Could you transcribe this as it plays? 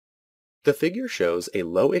The figure shows a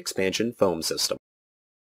low-expansion foam system.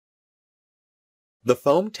 The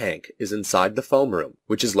foam tank is inside the foam room,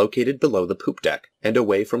 which is located below the poop deck and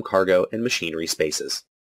away from cargo and machinery spaces.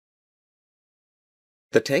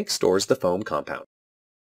 The tank stores the foam compound.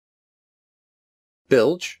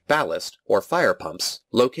 Bilge, ballast, or fire pumps,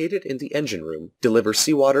 located in the engine room, deliver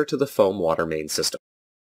seawater to the foam water main system.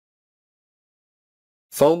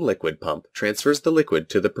 Foam liquid pump transfers the liquid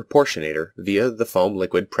to the proportionator via the foam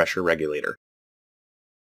liquid pressure regulator.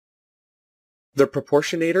 The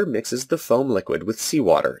proportionator mixes the foam liquid with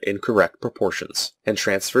seawater in correct proportions and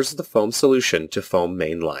transfers the foam solution to foam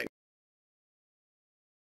main line.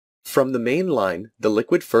 From the main line, the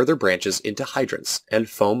liquid further branches into hydrants and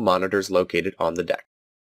foam monitors located on the deck.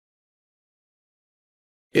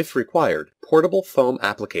 If required, portable foam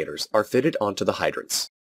applicators are fitted onto the hydrants.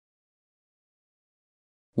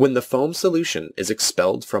 When the foam solution is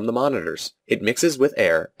expelled from the monitors, it mixes with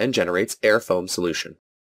air and generates air foam solution.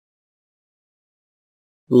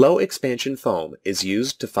 Low-expansion foam is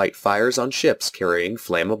used to fight fires on ships carrying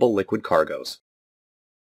flammable liquid cargoes.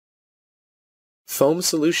 Foam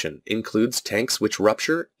solution includes tanks which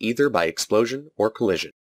rupture either by explosion or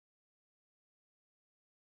collision.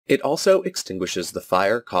 It also extinguishes the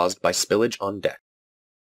fire caused by spillage on deck.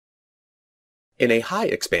 In a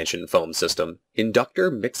high-expansion foam system, inductor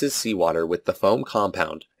mixes seawater with the foam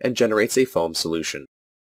compound and generates a foam solution.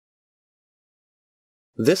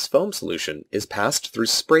 This foam solution is passed through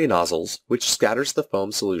spray nozzles which scatters the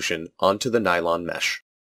foam solution onto the nylon mesh.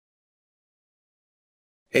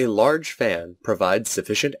 A large fan provides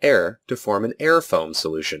sufficient air to form an air foam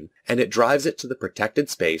solution, and it drives it to the protected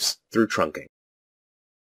space through trunking.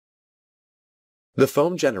 The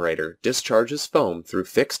foam generator discharges foam through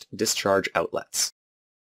fixed discharge outlets.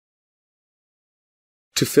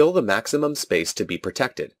 To fill the maximum space to be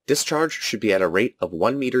protected, discharge should be at a rate of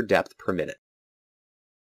 1 meter depth per minute.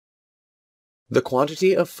 The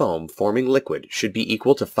quantity of foam forming liquid should be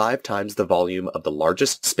equal to 5 times the volume of the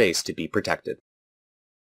largest space to be protected.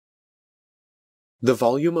 The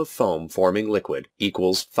volume of foam forming liquid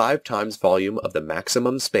equals 5 times volume of the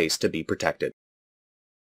maximum space to be protected.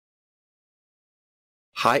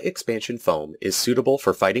 High expansion foam is suitable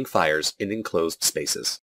for fighting fires in enclosed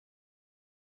spaces.